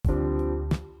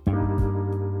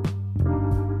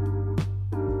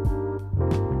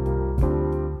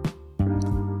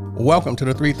Welcome to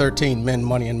the 313 Men,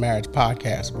 Money, and Marriage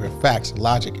podcast, where facts,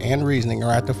 logic, and reasoning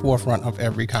are at the forefront of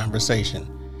every conversation.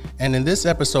 And in this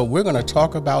episode, we're going to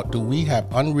talk about, do we have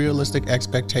unrealistic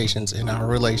expectations in our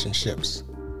relationships?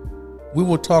 We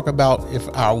will talk about if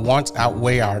our wants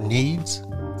outweigh our needs.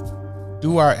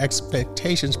 Do our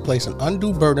expectations place an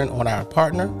undue burden on our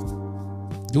partner?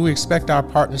 Do we expect our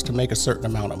partners to make a certain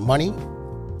amount of money?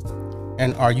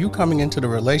 And are you coming into the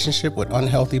relationship with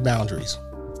unhealthy boundaries?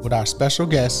 With our special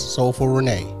guest, Soulful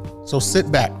Renee. So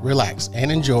sit back, relax,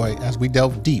 and enjoy as we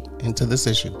delve deep into this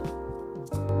issue.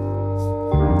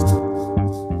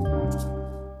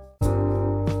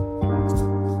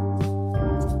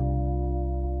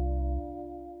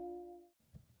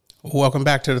 Welcome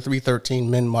back to the 313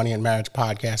 Men, Money, and Marriage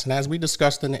podcast. And as we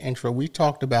discussed in the intro, we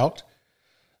talked about,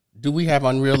 do we have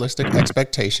unrealistic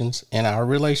expectations in our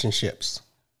relationships?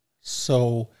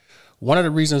 So one of the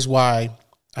reasons why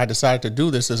I decided to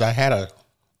do this is I had a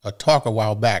talk a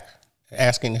while back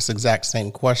asking this exact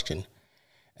same question,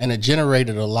 and it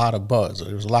generated a lot of buzz.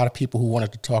 There was a lot of people who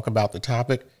wanted to talk about the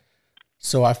topic.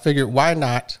 So I figured, why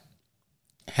not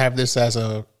have this as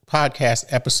a podcast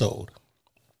episode?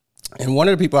 And one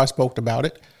of the people I spoke about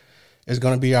it is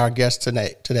going to be our guest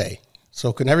today.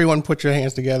 So can everyone put your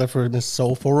hands together for Miss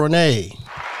Soulful Renee?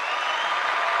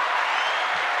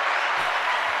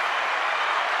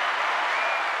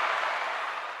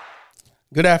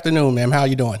 Good afternoon, ma'am. How are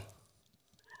you doing?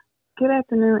 Good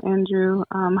afternoon, Andrew.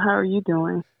 How are you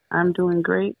doing? I'm doing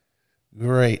great.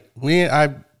 Great.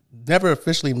 I've never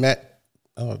officially met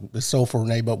Ms. Soulful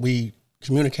Renee, but we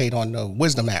communicate on the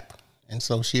Wisdom app. And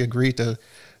so she agreed to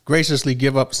graciously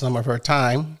give up some of her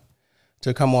time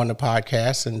to come on the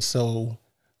podcast. And so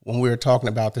when we were talking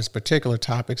about this particular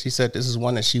topic, she said this is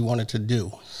one that she wanted to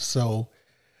do. So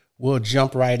we'll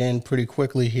jump right in pretty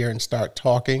quickly here and start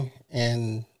talking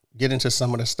and get into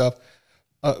some of the stuff.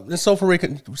 Soulful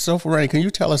Renee, can you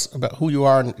tell us about who you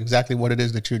are and exactly what it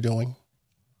is that you're doing?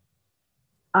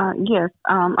 Yes,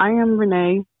 I am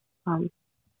Renee,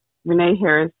 Renee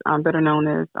Harris, better known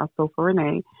as Soulful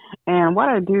Renee. And what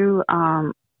I do,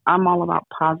 I'm all about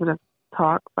positive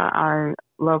talk. I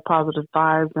love positive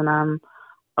vibes, and I'm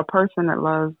a person that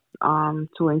loves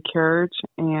to encourage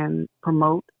and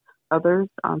promote others,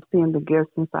 seeing the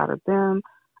gifts inside of them.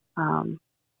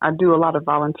 I do a lot of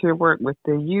volunteer work with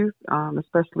the youth,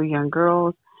 especially young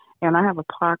girls. And I have a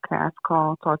podcast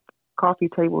called Coffee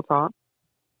Table Talk.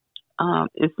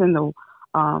 It's in the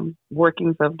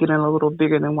workings of getting a little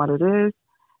bigger than what it is.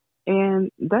 And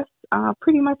that's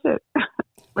pretty much it.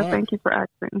 But thank you for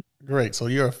asking. Great. So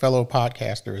you're a fellow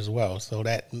podcaster as well. So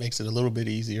that makes it a little bit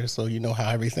easier. So you know how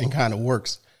everything kind of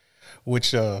works,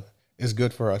 which is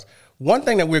good for us. One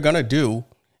thing that we're going to do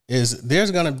is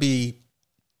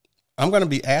I'm going to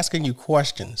be asking you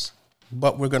questions,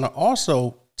 but we're going to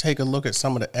also take a look at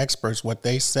some of the experts, what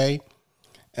they say.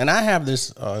 And I have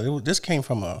this, this came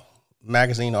from a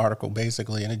magazine article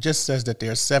basically, and it just says that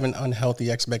there are 7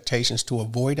 unhealthy expectations to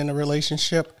avoid in a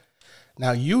relationship.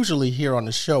 Now, usually here on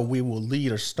the show, we will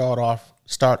lead or start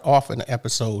off an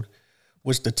episode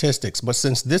with statistics. But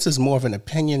since this is more of an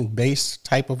opinion-based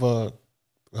type of a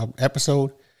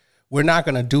episode, we're not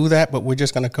going to do that, but we're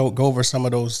just going to go over some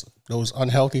of those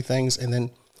unhealthy things. And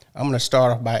then I'm going to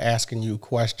start off by asking you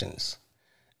questions.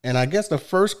 And I guess the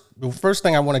first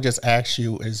thing I want to just ask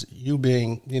you is, you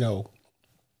being,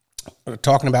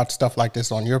 talking about stuff like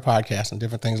this on your podcast and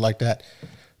different things like that,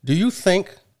 do you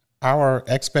think our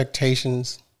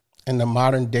expectations in the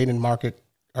modern dating market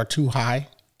are too high?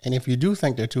 And if you do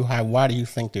think they're too high, why do you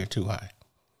think they're too high?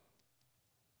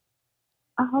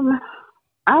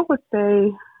 I would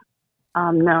say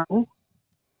no.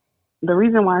 The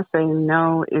reason why I say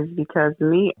no is because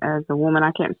me as a woman,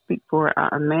 I can't speak for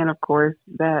a man, of course,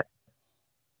 that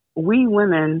we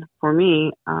women, for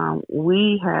me,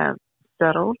 we have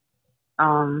settled.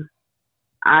 I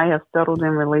have settled in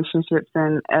relationships,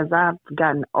 and as I've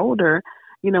gotten older,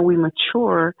 we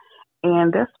mature,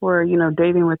 and that's where,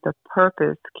 dating with a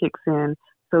purpose kicks in.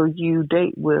 So you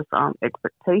date with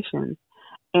expectations.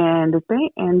 And the thing,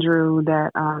 Andrew,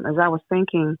 that as I was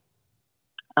thinking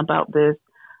about this,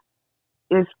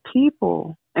 is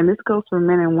people, and this goes for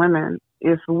men and women,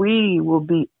 if we will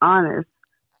be honest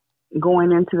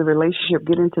going into the relationship,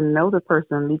 getting to know the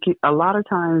person, because a lot of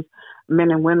times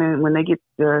men and women, when they get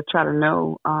to try to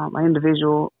know an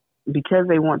individual, because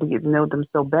they want to get to know them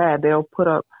so bad, they'll put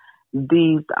up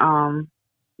these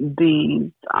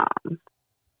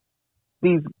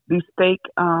fake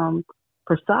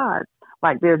facades.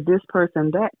 Like they're this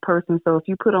person, that person. So if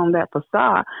you put on that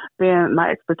facade, then my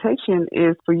expectation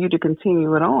is for you to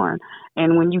continue it on.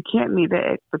 And when you can't meet that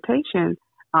expectation,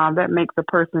 that makes a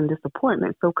person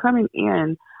disappointment. So coming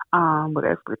in with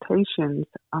expectations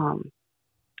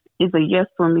is a yes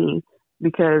for me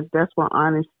because that's where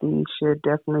honesty should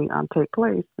definitely take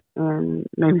place, and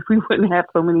maybe we wouldn't have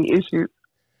so many issues.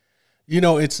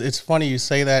 It's funny you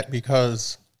say that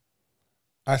because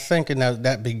I think in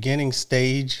that beginning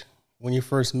stage, when you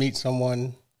first meet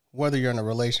someone, whether you're in a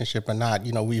relationship or not,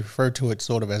 we refer to it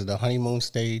sort of as the honeymoon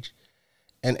stage.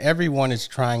 And everyone is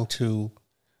trying to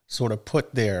sort of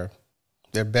put their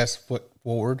best foot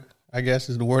forward, I guess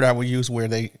is the word I would use, where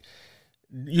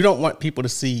you don't want people to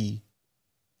see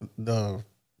the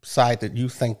side that you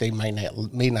think they may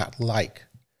not like.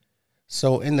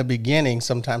 So in the beginning,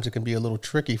 sometimes it can be a little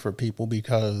tricky for people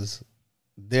because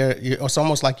it's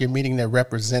almost like you're meeting their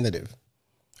representative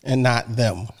and not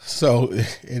them. So,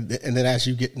 and then as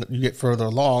you get further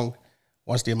along,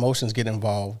 once the emotions get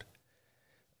involved,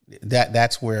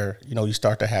 that's where, you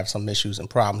start to have some issues and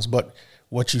problems. But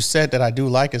what you said that I do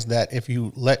like is that if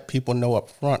you let people know up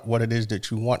front what it is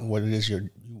that you want and what it is you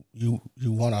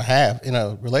want to have in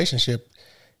a relationship,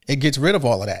 it gets rid of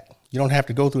all of that. You don't have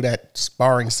to go through that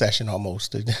sparring session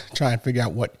almost to try and figure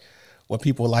out what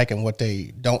people like and what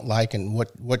they don't like and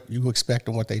what you expect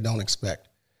and what they don't expect.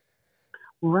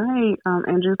 Right,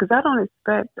 Andrew, because I don't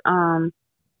expect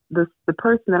the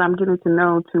person that I'm getting to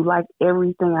know to like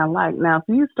everything I like. Now, if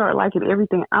you start liking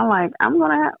everything I like, I'm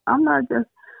not just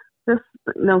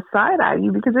side eye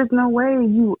you, because there's no way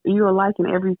you are liking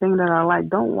everything that I like.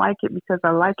 Don't like it because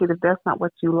I like it. If that's not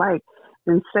what you like,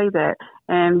 then say that.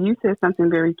 And you said something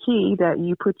very key, that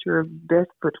you put your best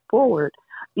foot forward.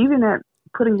 Even at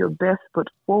putting your best foot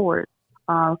forward,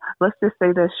 let's just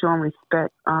say that's showing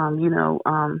respect, on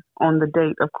the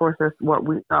date. Of course, that's what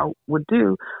we would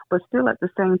do, but still at the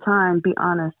same time, be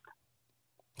honest.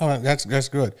 Oh, that's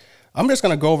good. I'm just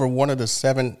going to go over one of the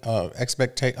 7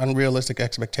 unrealistic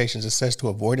expectations it says to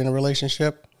avoid in a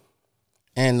relationship.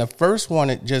 And the first one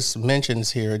it just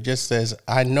mentions here, it just says,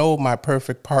 I know my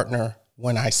perfect partner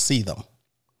when I see them.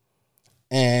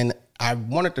 And I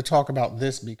wanted to talk about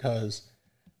this because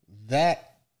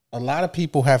that a lot of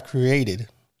people have created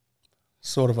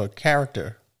sort of a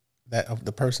character of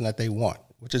the person that they want,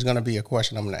 which is going to be a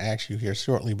question I'm going to ask you here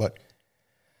shortly.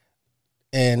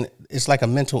 And it's like a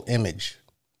mental image.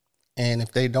 And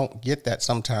if they don't get that,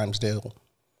 sometimes they'll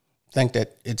think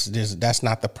that that's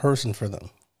not the person for them.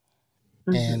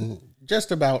 Mm-hmm. And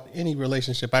just about any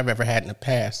relationship I've ever had in the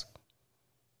past,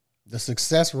 the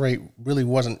success rate really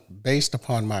wasn't based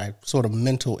upon my sort of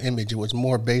mental image. It was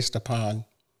more based upon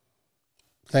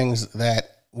things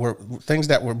that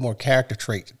were more character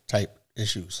trait type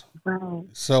issues. Right.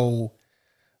 So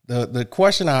the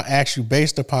question I'll ask you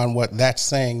based upon what that's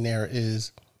saying there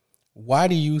is, why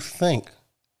do you think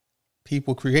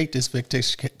people create this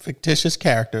fictitious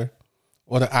character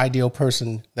or the ideal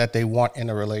person that they want in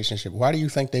a relationship? Why do you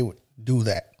think they would do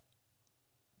that?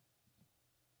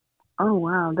 Oh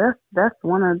wow, that's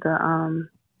one of the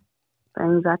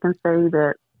things I can say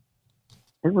that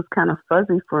it was kind of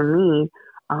fuzzy for me,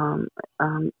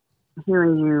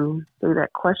 hearing you say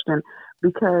that question,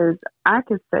 because I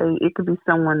could say it could be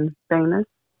someone famous,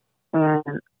 and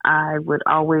I would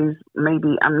always,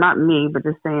 maybe I'm not me, but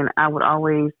just saying I would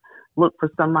always look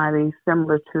for somebody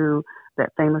similar to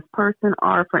that famous person.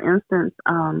 Or for instance,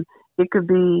 it could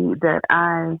be that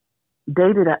I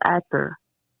dated an actor,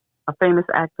 a famous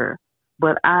actor,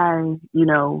 but I,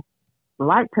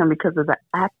 liked him because of the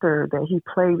actor that he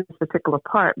played this particular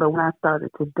part. But when I started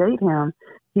to date him,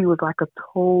 he was like a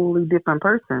totally different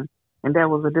person. And that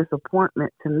was a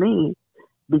disappointment to me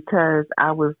because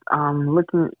I was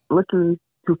looking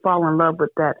to fall in love with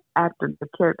that actor, the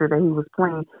character that he was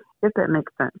playing, if that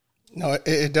makes sense. No,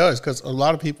 it does, because a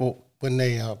lot of people, when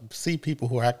they see people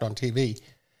who act on TV,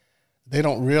 they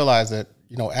don't realize that,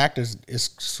 actors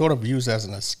is sort of used as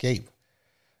an escape.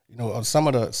 Some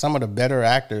of the better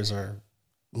actors are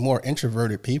more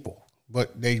introverted people,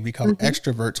 but they become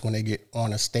extroverts when they get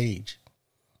on a stage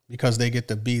because they get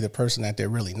to be the person that they're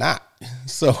really not.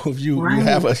 So if you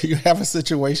have a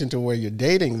situation to where you're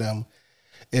dating them,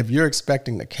 if you're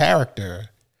expecting the character,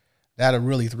 that'll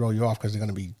really throw you off because they're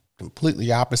going to be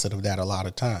completely opposite of that a lot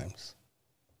of times.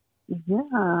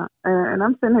 Yeah, and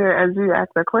I'm sitting here as you ask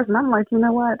that question. I'm like, you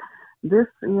know what?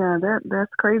 That's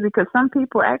crazy, because some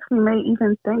people actually may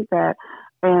even think that,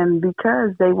 and because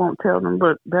they won't tell them,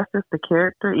 look, that's just the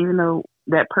character, even though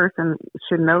that person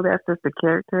should know that's just the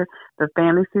character, the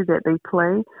fantasy that they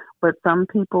play. But some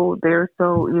people, they're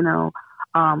so,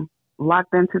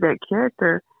 locked into that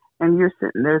character, and you're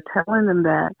sitting there telling them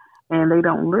that, and they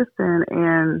don't listen,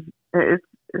 and it's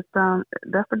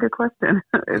that's a good question.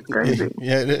 It's crazy.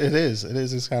 Yeah, it is. It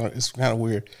is. It's kind of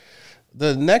weird.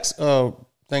 The next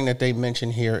thing that they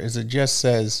mention here is it just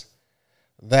says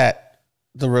that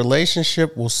the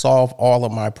relationship will solve all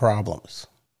of my problems.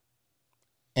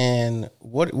 And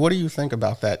what do you think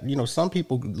about that? You know, some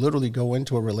people literally go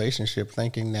into a relationship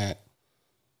thinking that,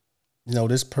 you know,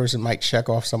 this person might check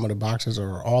off some of the boxes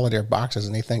or all of their boxes,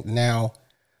 and they think now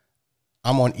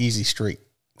I'm on easy street.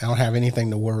 I don't have anything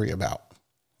to worry about.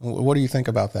 What do you think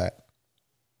about that?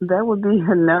 That would be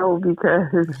a no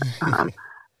because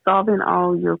solving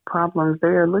all your problems, they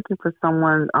are looking for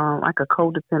someone like a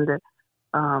codependent,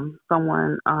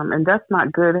 someone, and that's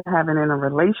not good having in a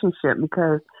relationship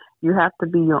because you have to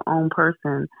be your own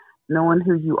person, knowing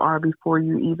who you are before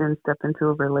you even step into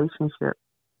a relationship.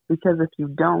 Because if you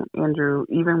don't, Andrew,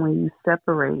 even when you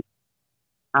separate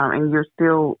and you're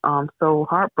still so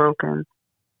heartbroken,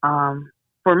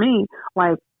 for me,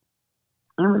 like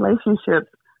in relationships,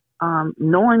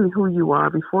 knowing who you are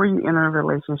before you enter a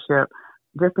relationship,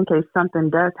 just in case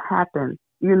something does happen,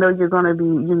 you know you're going to be,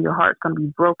 your heart's going to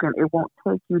be broken. It won't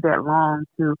take you that long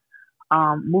to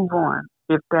move on,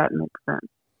 if that makes sense.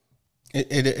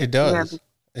 It Yeah, does.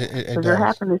 It because your does.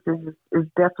 happiness is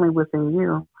definitely within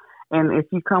you. And if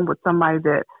you come with somebody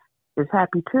that is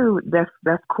happy too,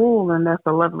 that's cool and that's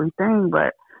a lovely thing.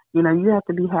 But you have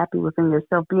to be happy within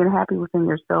yourself. Being happy within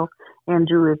yourself,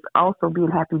 Andrew, is also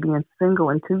being happy being single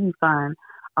until you find,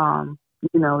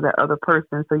 that other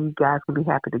person, so you guys can be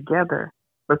happy together,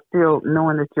 but still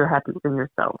knowing that you're happy within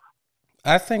yourself.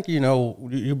 I think,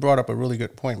 you brought up a really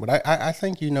good point, but I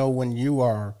think, when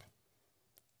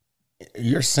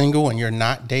you're single and you're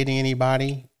not dating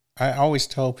anybody, I always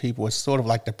tell people it's sort of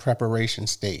like the preparation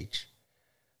stage.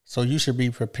 So you should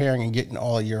be preparing and getting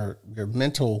all of your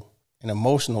mental and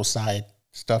emotional side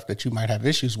stuff that you might have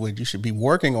issues with. You should be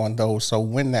working on those. So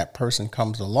when that person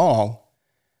comes along,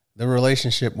 the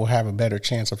relationship will have a better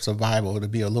chance of survival. It'll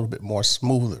be a little bit more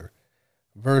smoother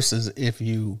versus if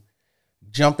you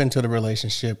jump into the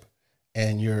relationship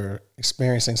and you're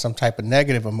experiencing some type of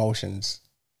negative emotions,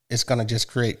 it's going to just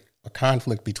create a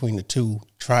conflict between the two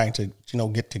trying to,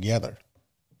 get together.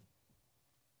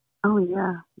 Oh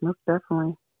yeah, most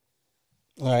definitely.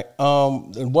 All right.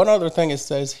 And one other thing it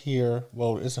says here,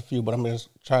 well, it's a few, but I'm just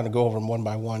trying to go over them one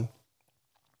by one.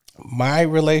 My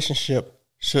relationship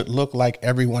should look like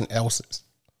everyone else's.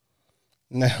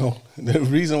 Now, the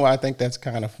reason why I think that's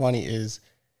kind of funny is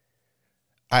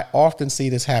I often see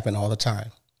this happen all the time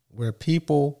where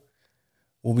people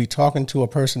will be talking to a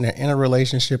person they're in a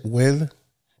relationship with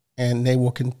and they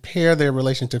will compare their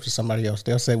relationship to somebody else.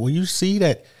 They'll say, well, you see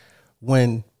that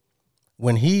when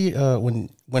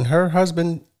her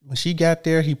husband, when she got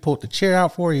there, he pulled the chair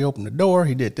out for her, he opened the door,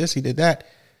 he did this, he did that.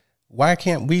 Why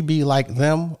can't we be like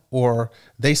them? Or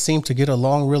they seem to get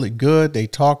along really good. They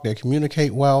talk, they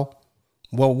communicate well.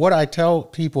 Well, what I tell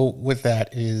people with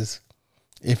that is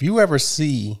if you ever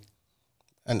see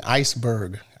an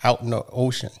iceberg out in the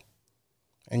ocean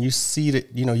and you see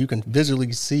that, you can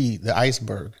visually see the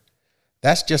iceberg,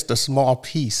 that's just a small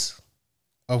piece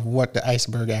of what the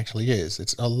iceberg actually is.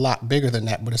 It's a lot bigger than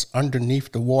that, but it's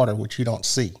underneath the water, which you don't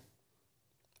see.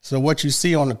 So what you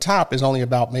see on the top is only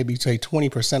about maybe say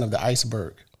 20% of the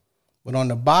iceberg, but on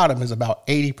the bottom is about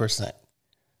 80%.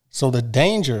 So the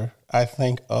danger, I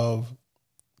think, of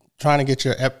trying to get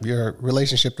your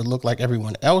relationship to look like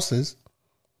everyone else's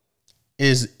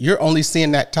is you're only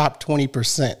seeing that top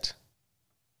 20%.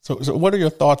 So what are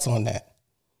your thoughts on that?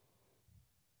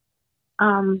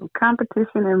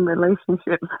 Competition in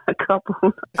relationships,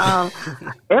 couples.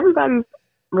 Everybody's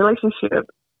relationship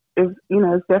is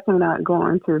definitely not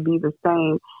going to be the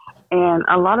same. And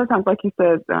a lot of times, like you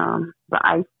said, the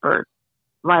iceberg,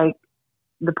 like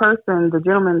the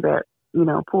gentleman that,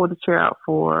 pulled the chair out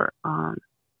for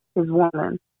his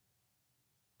woman,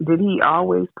 did he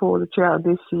always pull the chair out?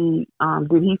 Did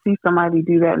he see somebody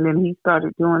do that and then he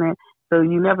started doing it? So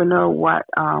you never know what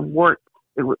work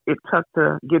it took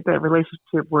to get that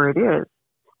relationship where it is.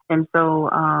 And so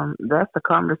that's a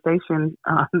conversation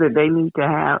that they need to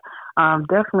have.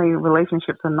 Definitely,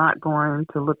 relationships are not going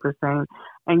to look the same,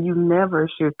 and you never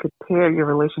should compare your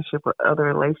relationship with other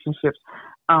relationships.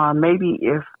 Maybe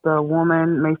if the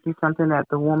woman may see something that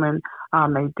the woman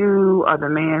may do, or the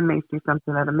man may see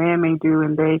something that a man may do,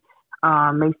 and they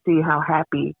may see how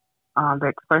happy the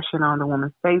expression on the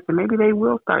woman's face, and maybe they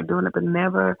will start doing it, but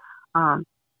never.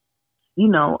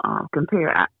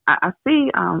 Compare. I see,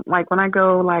 like when I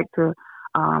go like to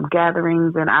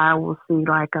gatherings, and I will see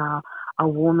like a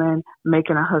woman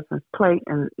making a husband's plate,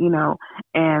 and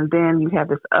then you have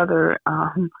this other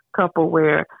couple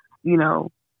where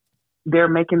they're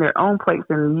making their own plates,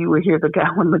 and you will hear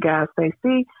one of the guys say,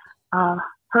 "See,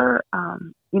 her,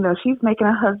 she's making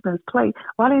her husband's plate.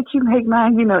 Why didn't you make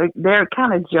mine? They're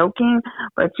kind of joking,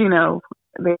 but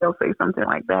they'll say something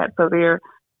like that. So they're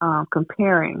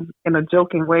comparing in a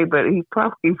joking way, but he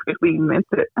probably really meant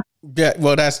it. Yeah,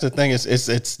 well, that's the thing.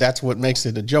 It's that's what makes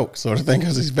it a joke sort of thing,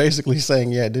 because he's basically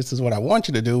saying, yeah, this is what I want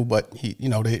you to do, but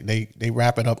they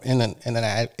wrap it up in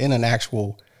an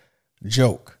actual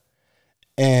joke.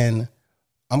 And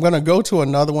I'm gonna go to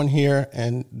another one here,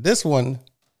 and this one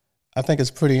I think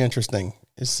is pretty interesting.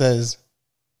 It says,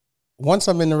 once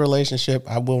I'm in a relationship,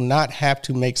 I will not have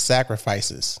to make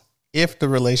sacrifices if the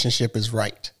relationship is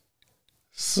right.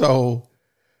 So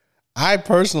I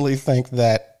personally think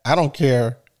that I don't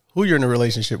care who you're in a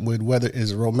relationship with, whether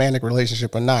it's a romantic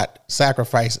relationship or not,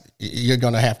 sacrifice, you're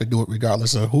going to have to do it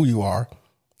regardless of who you are.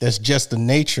 That's just the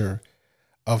nature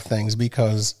of things,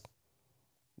 because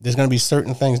there's going to be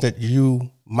certain things that you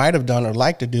might have done or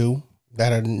like to do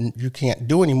that you can't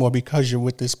do anymore because you're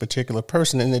with this particular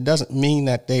person. And it doesn't mean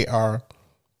that they are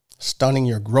stunning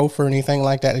your growth or anything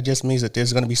like that. It just means that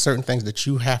there's going to be certain things that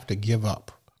you have to give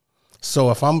up.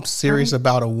 So if I'm serious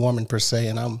about a woman per se,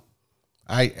 and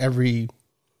I every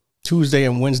Tuesday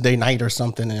and Wednesday night or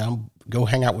something, and I'm go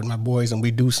hang out with my boys and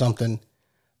we do something,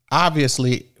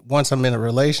 obviously once I'm in a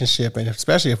relationship, and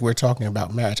especially if we're talking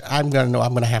about marriage, I'm going to know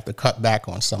I'm going to have to cut back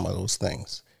on some of those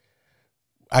things.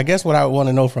 I guess what I want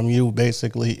to know from you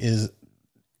basically is,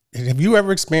 have you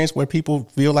ever experienced where people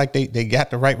feel like they got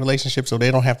the right relationship so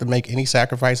they don't have to make any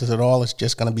sacrifices at all? It's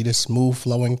just going to be this smooth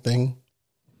flowing thing?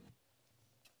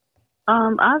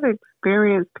 I've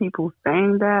experienced people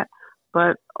saying that,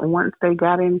 but once they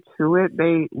got into it,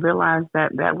 they realized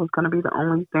that that was going to be the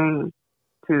only thing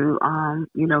to,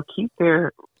 keep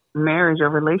their marriage or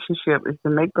relationship, is to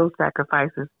make those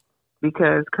sacrifices.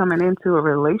 Because coming into a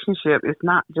relationship, it's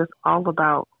not just all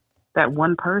about that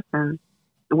one person.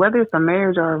 Whether it's a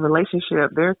marriage or a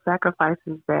relationship, there are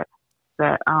sacrifices that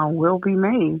will be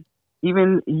made.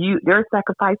 Even there are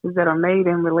sacrifices that are made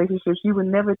in relationships you would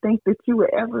never think that you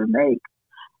would ever make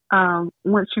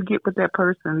once you get with that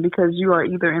person, because you are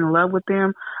either in love with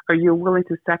them or you're willing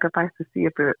to sacrifice to see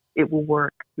if it will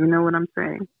work. You know what I'm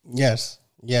saying? Yes.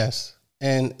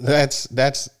 And that's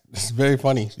it's very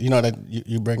funny, that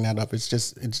you bring that up. It's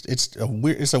just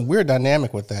it's a weird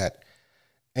dynamic with that.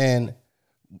 And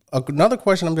another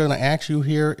question I'm going to ask you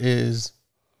here is,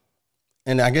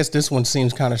 and I guess this one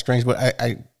seems kind of strange, but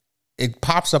it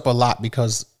pops up a lot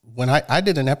because when I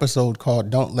did an episode called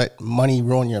 "Don't Let Money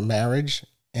Ruin Your Marriage,"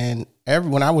 and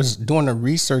when I was doing the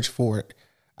research for it,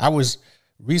 I was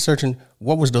researching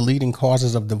what was the leading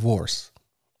causes of divorce,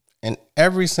 and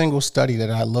every single study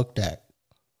that I looked at,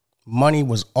 money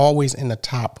was always in the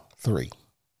top 3.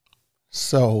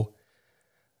 So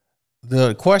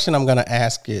the question I'm going to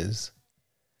ask is,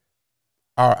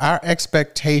 are our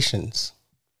expectations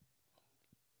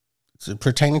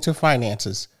pertaining to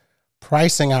finances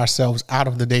pricing ourselves out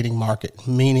of the dating market?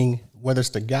 Meaning, whether it's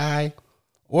the guy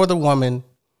or the woman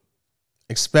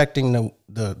expecting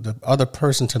the other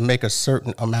person to make a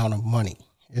certain amount of money,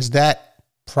 is that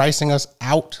pricing us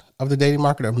out of the dating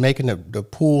market or making the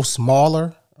pool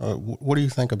smaller? What do you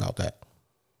think about that?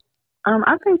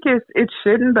 I think it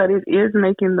shouldn't, but it is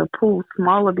making the pool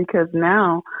smaller, because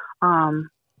now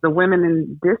the women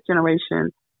in this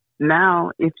generation,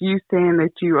 now if you saying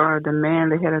that you are the man,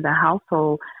 the head of the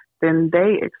household, then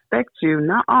they expect you,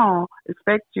 not all,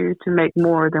 expect you to make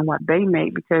more than what they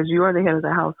make, because you are the head of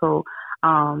the household,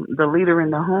 the leader in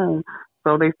the home.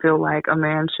 So they feel like a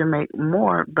man should make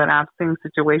more. But I've seen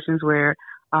situations where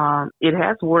it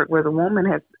has worked, where the woman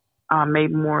has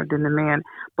made more than the man,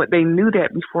 but they knew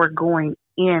that before going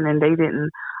in, and they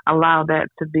didn't allow that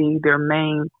to be their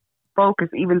main focus,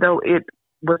 even though it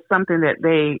was something that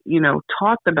they,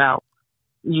 talked about,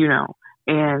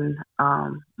 and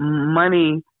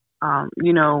money,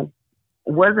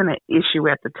 wasn't an issue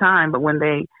at the time, but when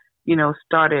they,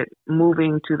 started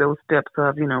moving to those steps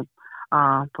of, engaged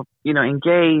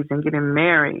and getting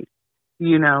married,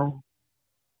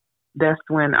 that's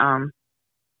when,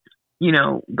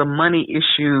 the money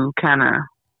issue kind of,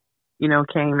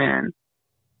 came in.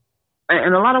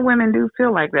 And a lot of women do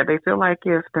feel like that. They feel like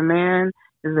if the man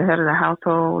is the head of the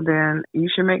household, then you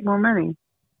should make more money.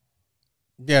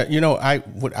 Yeah,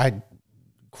 I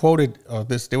quoted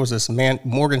this. There was this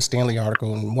Morgan Stanley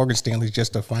article, and Morgan Stanley is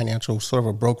just a financial sort of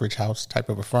a brokerage house type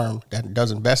of a firm that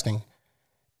does investing.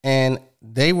 And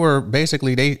they were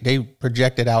basically, they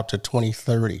projected out to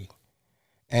 2030.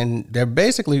 And they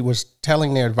basically was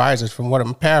telling their advisors, from what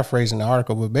I'm paraphrasing the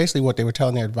article, but basically what they were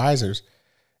telling their advisors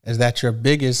is that your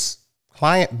biggest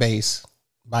client base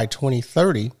by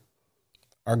 2030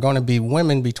 are going to be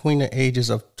women between the ages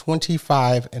of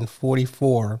 25 and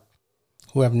 44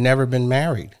 who have never been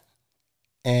married.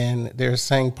 And they're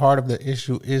saying part of the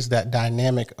issue is that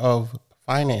dynamic of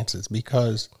finances,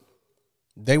 because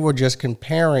they were just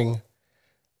comparing.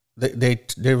 They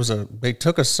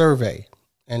took a survey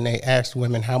and they asked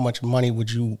women, how much money would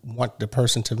you want the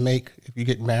person to make if you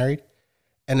get married?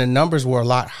 And the numbers were a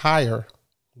lot higher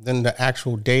than the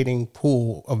actual dating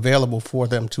pool available for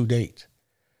them to date.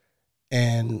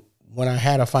 And when I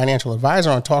had a financial advisor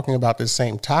on talking about this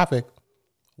same topic,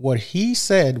 what he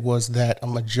said was that a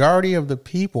majority of the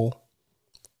people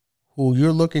who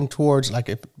you're looking towards, like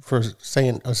if for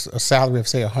saying a salary of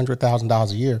say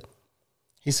 $100,000 a year,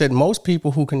 he said most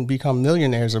people who can become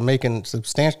millionaires are making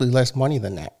substantially less money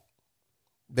than that.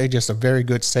 They just are very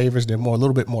good savers. They're a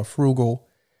little bit more frugal,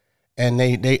 and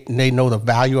they know the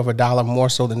value of a dollar more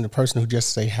so than the person who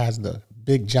just say has the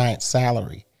big giant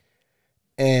salary.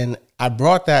 And I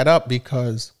brought that up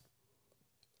because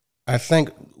I think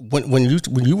when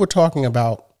you were talking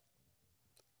about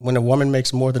when a woman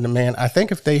makes more than a man, I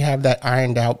think if they have that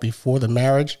ironed out before the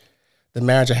marriage will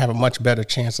have a much better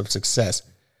chance of success.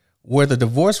 Where the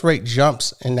divorce rate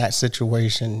jumps in that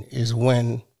situation is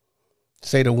when,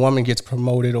 say, the woman gets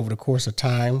promoted over the course of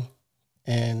time,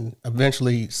 and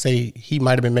eventually, say, he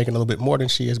might have been making a little bit more than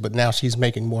she is, but now she's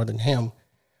making more than him.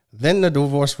 Then the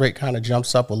divorce rate kind of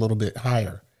jumps up a little bit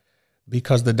higher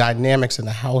because the dynamics in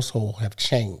the household have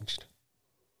changed.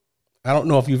 I don't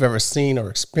know if you've ever seen or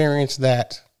experienced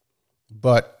that,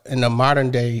 but in the modern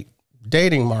day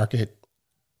dating market,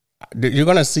 you're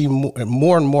going to see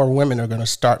more and more women are going to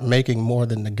start making more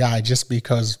than the guy just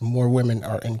because more women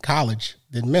are in college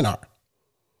than men are.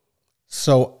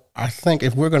 So I think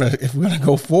if we're going to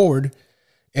go forward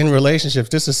in relationships,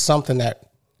 this is something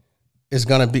that is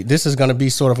going to be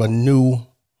sort of a new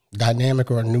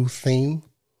dynamic or a new theme.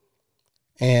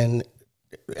 And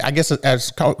I guess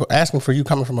as asking for you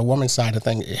coming from a woman's side of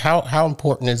things, how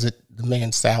important is it, the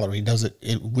man's salary?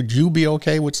 Would you be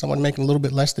okay with someone making a little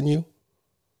bit less than you?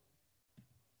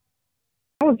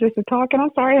 I was just talking. I'm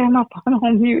sorry, I had my phone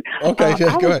on mute. Okay,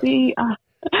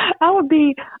 I would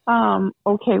be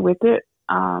okay with it,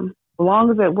 as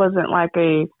long as it wasn't like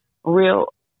a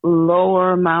real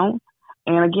lower amount.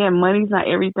 And again, money's not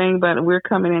everything, but we're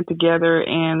coming in together,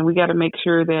 and we got to make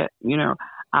sure that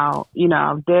our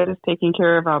debt is taken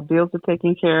care of, our bills are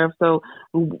taken care of. So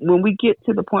when we get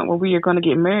to the point where we are going to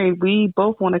get married, we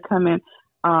both want to come in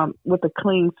with a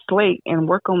clean slate and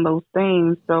work on those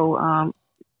things. So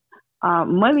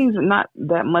money's not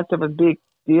that much of a big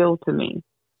deal to me,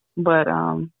 but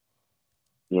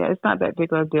it's not that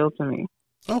big of a deal to me.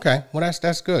 Okay, well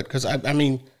that's good, because I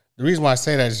mean the reason why I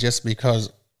say that is just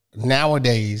because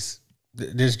nowadays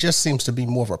there just seems to be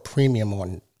more of a premium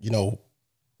on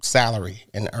salary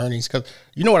and earnings, because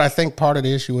what I think part of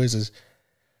the issue is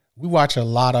we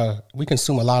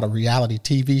consume a lot of reality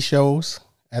TV shows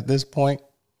at this point,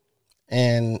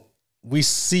 and we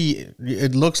see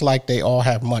it looks like they all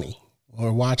have money when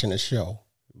we're watching a show,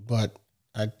 but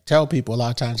I tell people a lot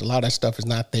of times a lot of that stuff is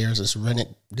not theirs, it's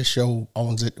rented. The show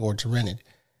owns it or it's rented.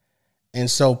 And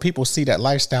so people see that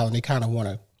lifestyle and they kind of want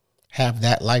to have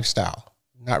that lifestyle,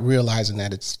 not realizing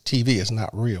that it's TV, it's not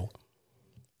real.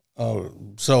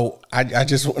 So I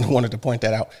just wanted to point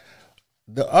that out.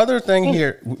 The other thing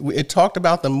here, it talked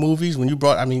about the movies when you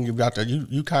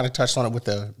you kind of touched on it with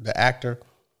the actor.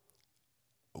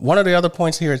 One of the other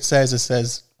points here, it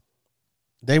says,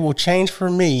 they will change for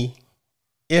me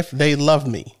if they love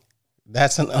me.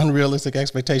 That's an unrealistic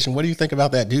expectation. What do you think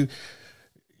about that?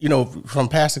 From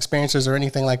past experiences or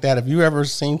anything like that, have you ever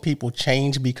seen people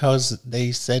change because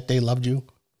they said they loved you?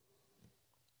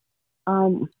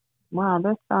 Wow,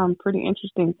 that's pretty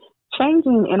interesting.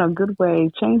 Changing in a good way,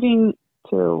 changing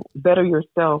to better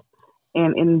yourself,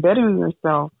 and in bettering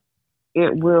yourself,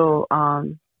 it will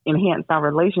enhance our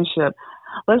relationship.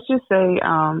 Let's just say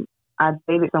I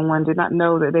dated someone, did not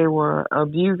know that they were an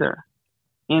abuser,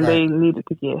 and They needed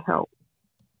to get help.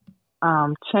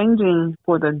 Changing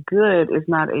for the good is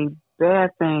not a bad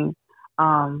thing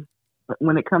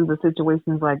when it comes to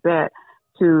situations like that,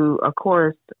 to, of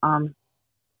course,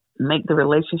 make the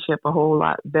relationship a whole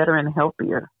lot better and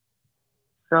healthier.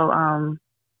 So, and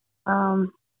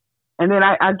then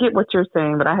I get what you're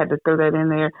saying, but I had to throw that in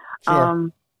there. Sure.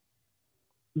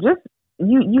 Just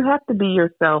you have to be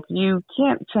yourself. You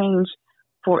can't change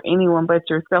for anyone but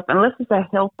yourself unless it's a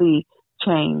healthy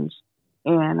change.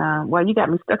 And you got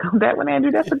me stuck on that one,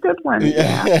 Andrew. That's a good one.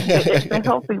 Yeah, it's a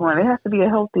healthy one. It has to be a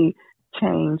healthy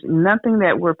change. Nothing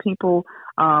that where people,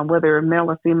 whether male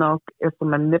or female, is a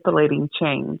manipulating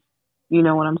change. You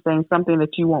know what I'm saying? Something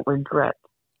that you won't regret.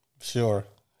 Sure.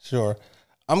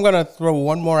 I'm going to throw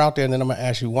one more out there, and then I'm going to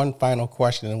ask you one final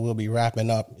question, and we'll be wrapping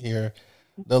up here.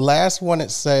 The last one it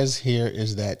says here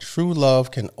is that true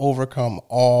love can overcome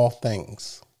all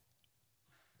things.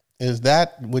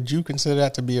 Would you consider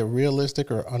that to be a realistic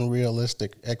or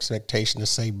unrealistic expectation to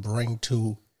say bring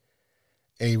to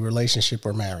a relationship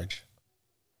or marriage?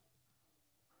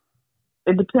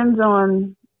 It depends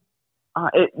on,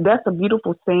 that's a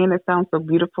beautiful saying. It sounds so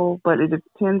beautiful, but it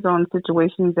depends on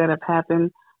situations that have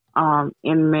happened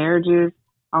in marriages.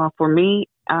 For me,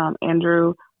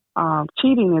 Andrew,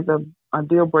 cheating is a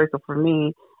deal breaker for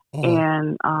me. Mm-hmm.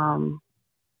 And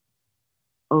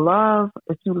love,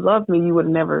 if you love me, you would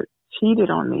have never cheated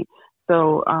on me.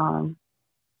 So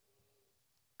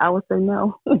I would say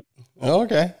no.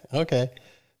 Okay.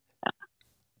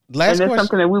 And that's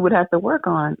something that we would have to work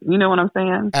on. You know what I'm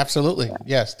saying? Absolutely. Yeah.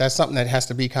 Yes. That's something that has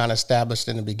to be kind of established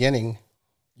in the beginning,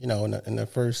 in the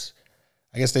first,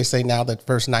 I guess they say now that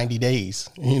first 90 days,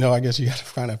 I guess you got to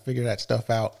kind of figure that stuff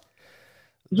out.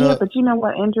 Yeah, but you know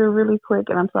what, Andrew, really quick,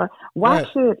 and I'm sorry, why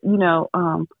should,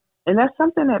 and that's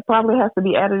something that probably has to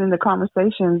be added in the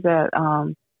conversations that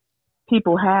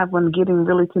people have when getting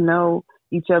really to know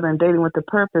each other and dating with a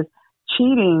purpose.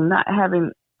 Cheating, not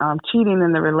having cheating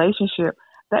in the relationship,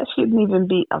 that shouldn't even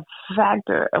be a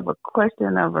factor of a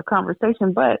question of a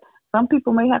conversation. But some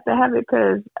people may have to have it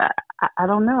because I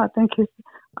don't know. I think it's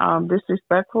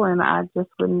disrespectful, and I just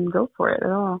wouldn't go for it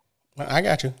at all. I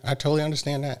got you. I totally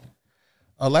understand that.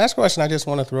 Last question I just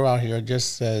want to throw out here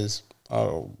just says,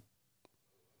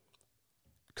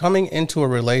 coming into a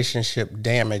relationship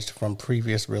damaged from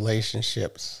previous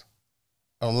relationships.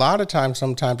 A lot of times,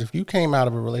 sometimes if you came out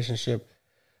of a relationship,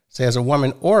 say as a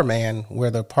woman or a man, where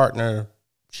the partner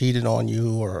cheated on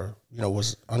you or,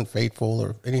 was unfaithful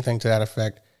or anything to that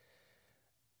effect,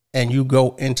 and you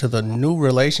go into the new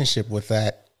relationship with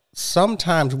that,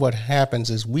 sometimes what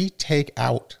happens is we take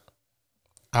out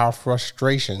our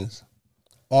frustrations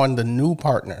on the new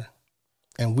partner,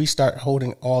 and we start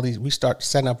we start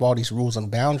setting up all these rules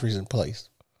and boundaries in place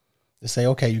to say,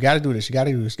 okay, you got to do this, you got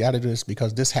to do this, you got to do this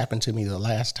because this happened to me the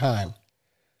last time.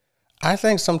 I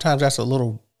think sometimes that's a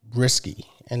little risky.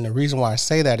 And the reason why I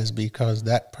say that is because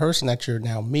that person that you're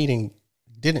now meeting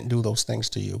didn't do those things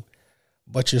to you,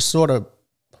 but you're sort of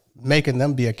making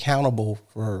them be accountable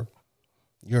for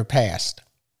your past.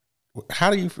 How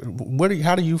do you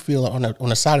feel on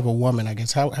the side of a woman, I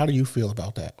guess? How do you feel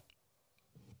about that?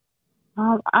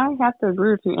 I have to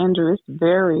agree with you, Andrew. It's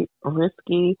very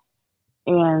risky,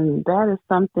 and that is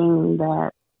something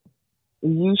that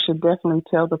you should definitely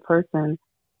tell the person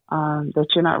that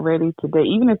you're not ready to date,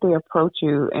 even if they approach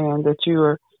you and that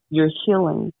you're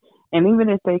healing, and even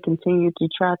if they continue to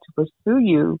try to pursue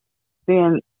you,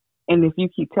 then, and if you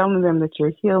keep telling them that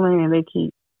you're healing and they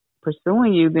keep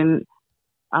pursuing you, then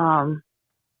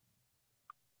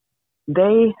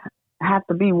they have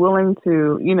to be willing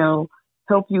to,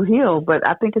 help you heal. But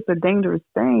I think it's a dangerous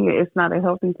thing. It's not a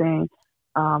healthy thing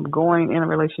going in a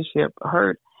relationship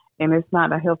hurt. And it's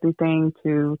not a healthy thing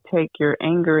to take your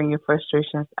anger and your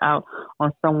frustrations out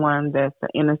on someone that's an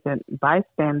innocent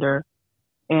bystander.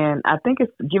 And I think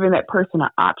it's giving that person an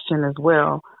option as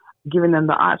well, giving them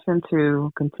the option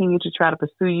to continue to try to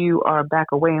pursue you or back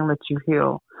away and let you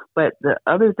heal. But the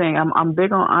other thing, I'm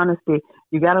big on honesty.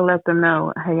 You got to let them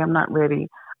know, hey, I'm not ready.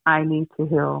 I need to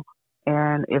heal.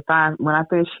 And when I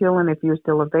finish healing, if you're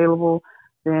still available,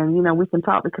 then, we can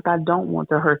talk because I don't want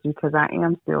to hurt you because I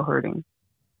am still hurting.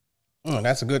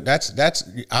 That's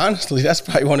honestly, that's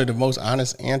probably one of the most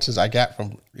honest answers I got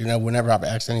from, whenever I've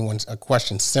asked anyone a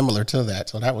question similar to that.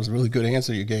 So that was a really good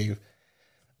answer you gave.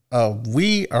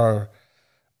 We are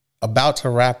about to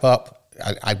wrap up.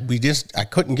 I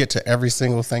couldn't get to every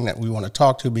single thing that we want to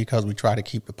talk to because we try to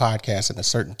keep the podcast in a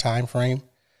certain time frame.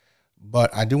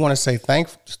 But I do want to say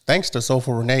thanks to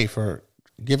Soulful Renee for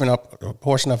giving up a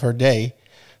portion of her day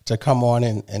to come on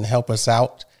and help us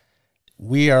out.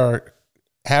 We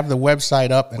have the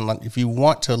website up, and if you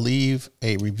want to leave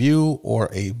a review or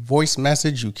a voice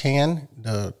message, you can.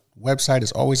 The website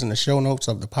is always in the show notes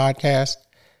of the podcast,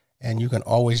 and you can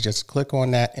always just click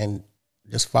on that and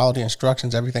just follow the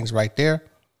instructions. Everything's right there.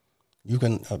 You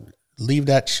can leave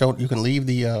that show. You can leave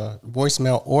the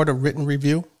voicemail or the written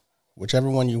review, whichever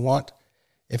one you want.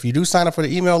 If you do sign up for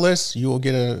the email list, you will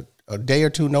get a day or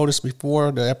two notice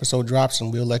before the episode drops,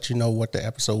 and we'll let you know what the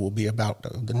episode will be about,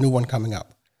 the new one coming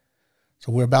up.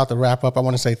 So we're about to wrap up. I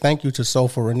want to say thank you to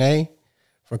Soulful Renee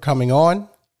for coming on.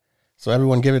 So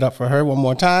everyone give it up for her one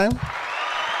more time.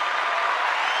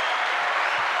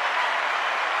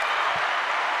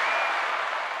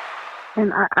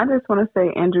 And I just want to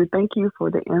say, Andrew, thank you for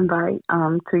the invite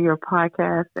to your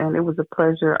podcast. And it was a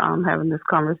pleasure having this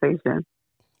conversation.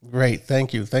 Great.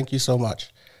 Thank you. Thank you so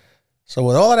much. So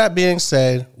with all of that being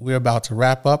said, we're about to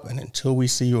wrap up. And until we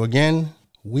see you again,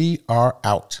 we are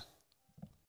out.